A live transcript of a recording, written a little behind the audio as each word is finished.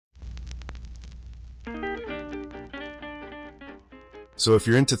So if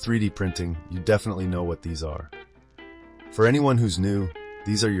you're into 3D printing, you definitely know what these are. For anyone who's new,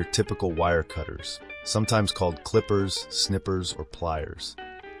 these are your typical wire cutters, sometimes called clippers, snippers, or pliers.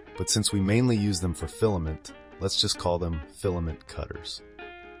 But since we mainly use them for filament, let's just call them filament cutters.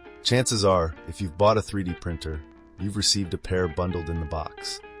 Chances are, if you've bought a 3D printer, you've received a pair bundled in the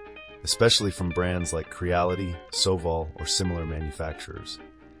box, especially from brands like Creality, Sovol, or similar manufacturers.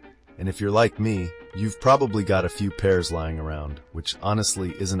 And if you're like me, you've probably got a few pairs lying around, which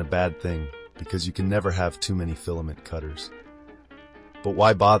honestly isn't a bad thing because you can never have too many filament cutters. But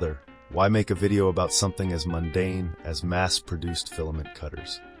why bother? Why make a video about something as mundane as mass-produced filament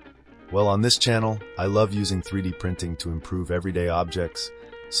cutters? Well, on this channel, I love using 3D printing to improve everyday objects,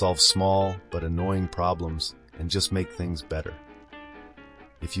 solve small but annoying problems, and just make things better.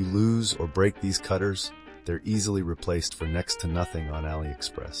 If you lose or break these cutters, they're easily replaced for next to nothing on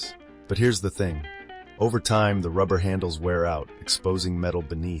AliExpress. But here's the thing. Over time, the rubber handles wear out, exposing metal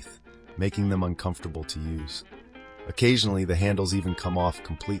beneath, making them uncomfortable to use. Occasionally, the handles even come off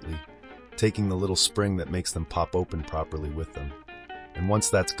completely, taking the little spring that makes them pop open properly with them. And once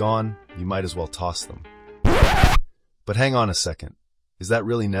that's gone, you might as well toss them. But hang on a second. Is that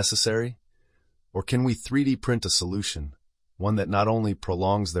really necessary? Or can we 3D print a solution, one that not only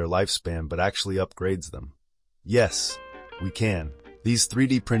prolongs their lifespan but actually upgrades them? Yes, we can. These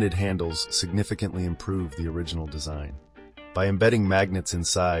 3D printed handles significantly improve the original design. By embedding magnets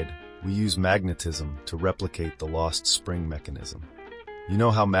inside, we use magnetism to replicate the lost spring mechanism. You know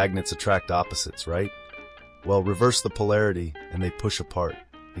how magnets attract opposites, right? Well, reverse the polarity and they push apart,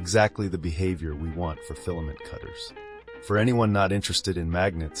 exactly the behavior we want for filament cutters. For anyone not interested in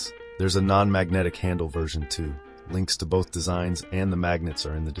magnets, there's a non-magnetic handle version too. Links to both designs and the magnets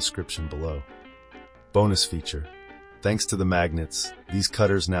are in the description below. Bonus feature. Thanks to the magnets, these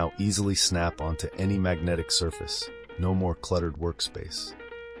cutters now easily snap onto any magnetic surface. No more cluttered workspace.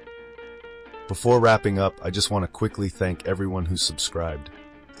 Before wrapping up, I just want to quickly thank everyone who subscribed.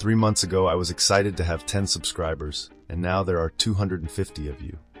 3 months ago, I was excited to have 10 subscribers, and now there are 250 of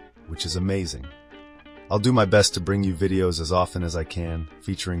you, which is amazing. I'll do my best to bring you videos as often as I can,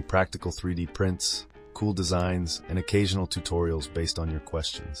 featuring practical 3D prints, cool designs, and occasional tutorials based on your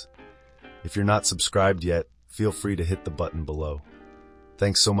questions. If you're not subscribed yet, feel free to hit the button below.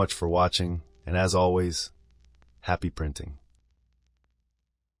 Thanks so much for watching, and as always, happy printing.